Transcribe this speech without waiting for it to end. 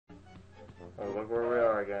Oh, look where we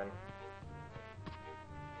are again.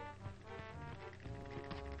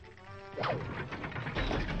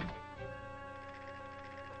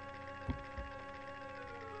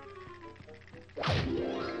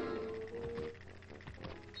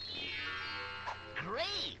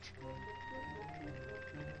 Great!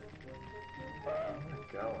 Where am I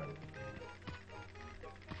going?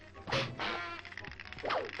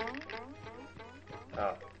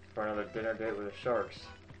 Oh, for another dinner date with the sharks.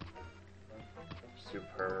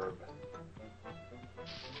 Superb.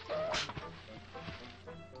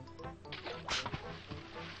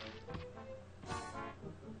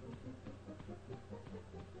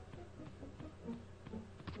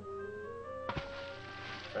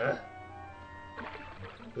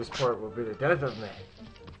 This part will be the death of me.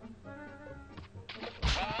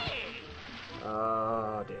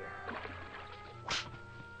 Oh dear.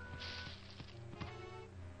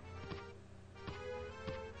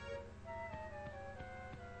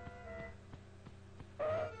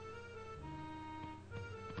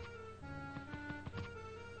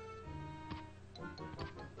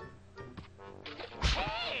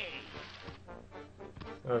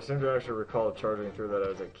 I seem to actually recall charging through that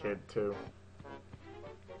as a kid too.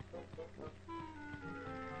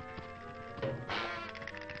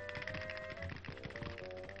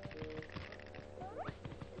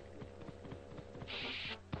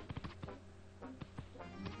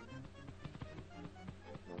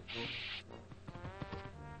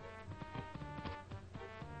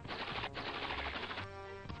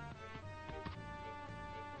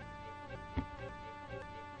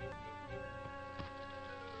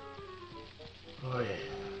 Oh yeah.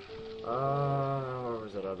 Where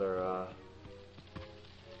was that other,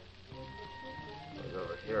 it was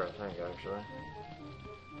over here, I think, actually.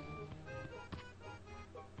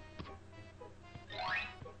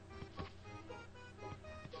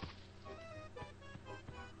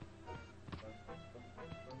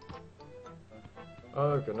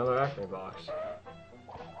 Oh, look, another acne box.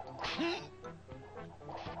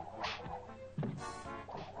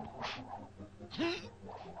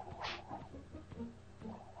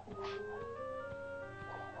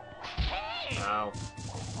 Ow.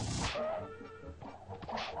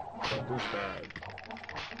 Douchebag.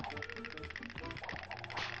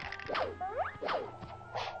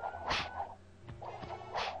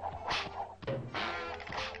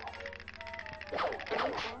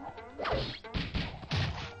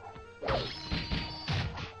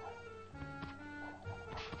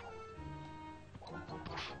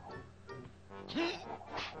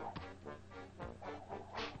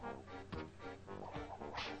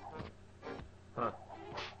 Huh.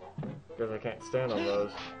 Guess I can't stand on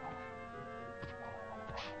those.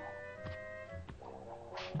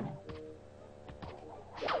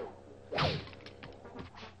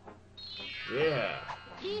 Yeah.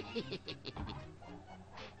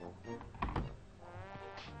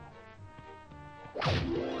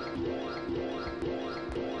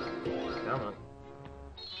 Come on.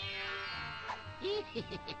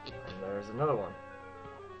 And there's another one.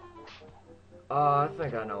 I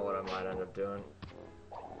think I know what I might end up doing.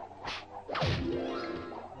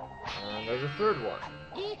 And there's a third one.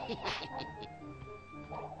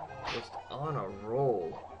 Just on a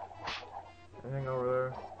roll. Anything over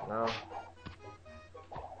there? No.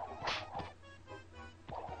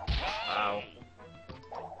 Ow.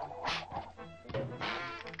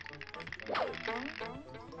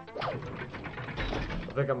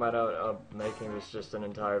 I think I might end up making this just an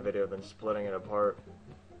entire video, then splitting it apart.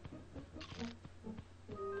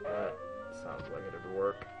 That sounds like it'd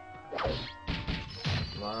work.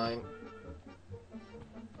 Mine.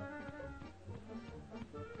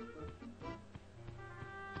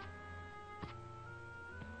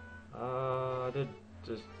 I did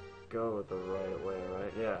just go the right way,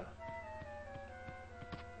 right? Yeah.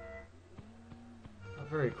 Not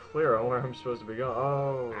very clear on where I'm supposed to be going.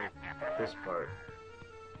 Oh, this part.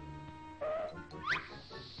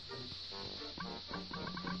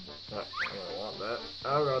 I don't want that.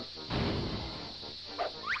 Oh god.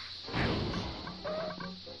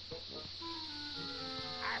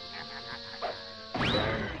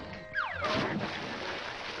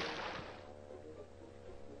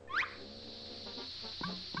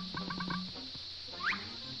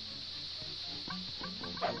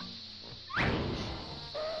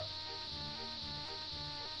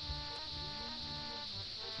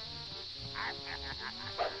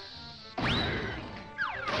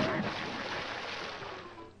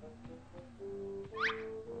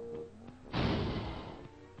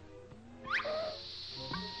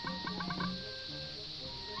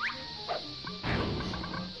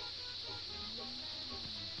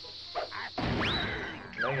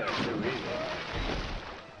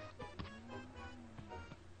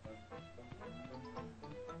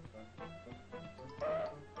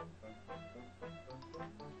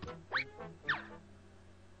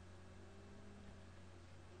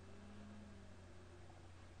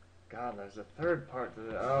 God, there's a third part to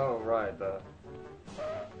the. Oh, right, the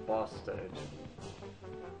boss stage.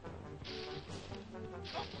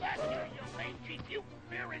 Come back here, you mangy, you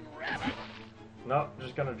fearing rabbit! Nope,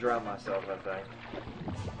 just gonna drown myself, I think.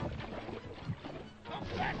 Come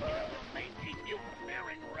back here, you mangy, you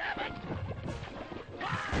fearing rabbit!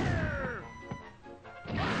 Fire!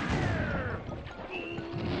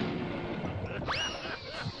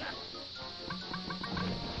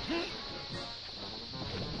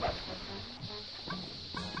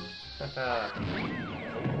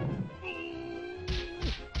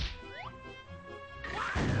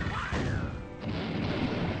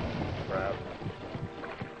 Crap.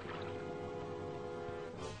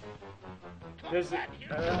 There's that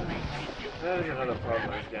is another part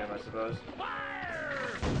of this game, I suppose.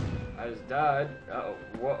 I just died. Uh-oh.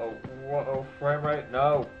 Whoa, whoa, frame rate?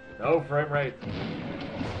 No. No frame rate.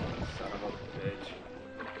 Son of a bitch.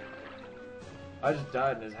 I just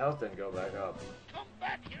died and his health didn't go back up. Come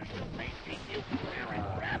back here, you mangy, you fearing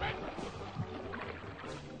rabbit!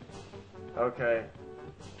 Okay.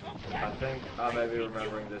 I think I may be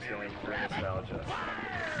remembering this game for nostalgia.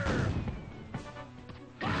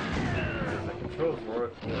 Because the controls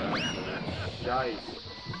were absolute shite.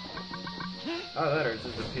 Oh, that is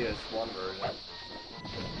just a PS1 version.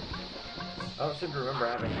 I don't seem to remember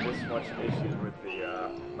having this much issues with the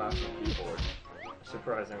mouse and keyboard,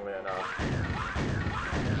 surprisingly enough.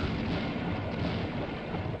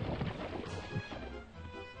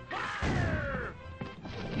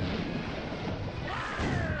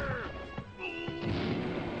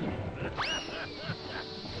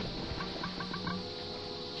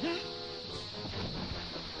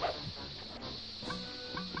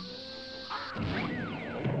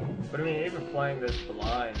 But I mean, even playing this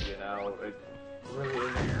blind, you know, it really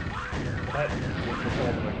isn't that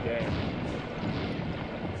difficult of a game.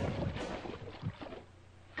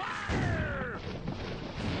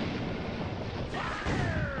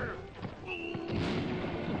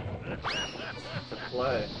 To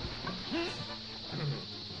play.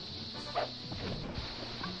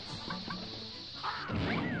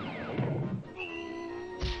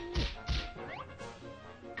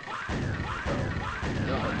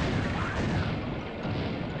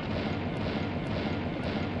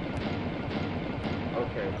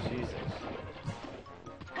 Okay, Jesus.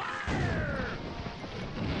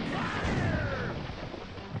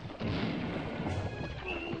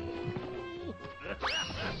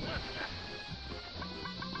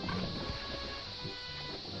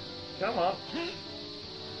 Come on.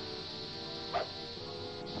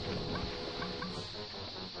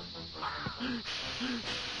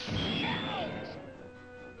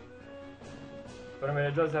 But I mean,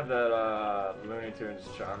 it does have that Looney Tunes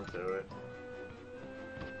charm to it.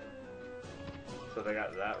 So they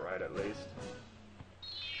got that right at least.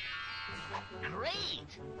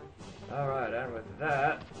 Great! Alright, and with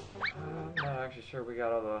that, I'm not actually sure we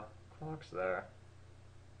got all the clocks there.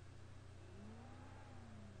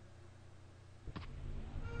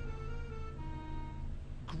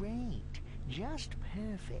 Great. Just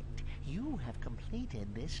perfect. You have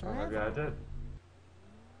completed this Oh, level. maybe I did.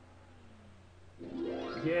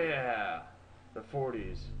 Yeah! The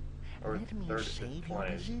 40s. Or Let me 30s, save your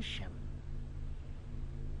 20s. position.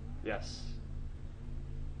 Yes.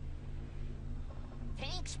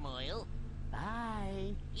 Thanks, Moyle.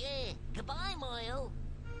 Bye. Yeah, goodbye, Moyle.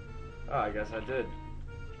 Oh, I guess I did.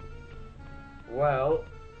 Well,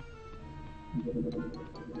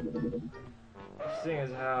 seeing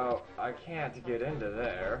as how I can't get into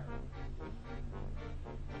there,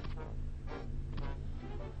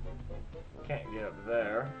 can't get up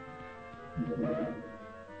there,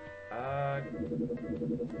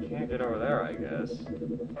 can't get over there, I guess.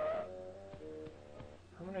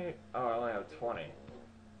 How many? Oh, I only have 20.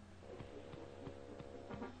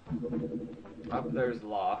 Up there's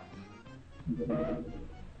locked. Need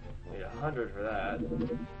 100 for that.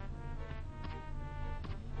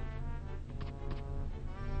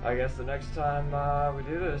 I guess the next time we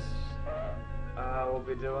do this, we'll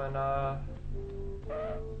be doing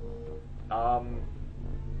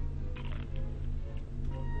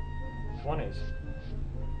 20s.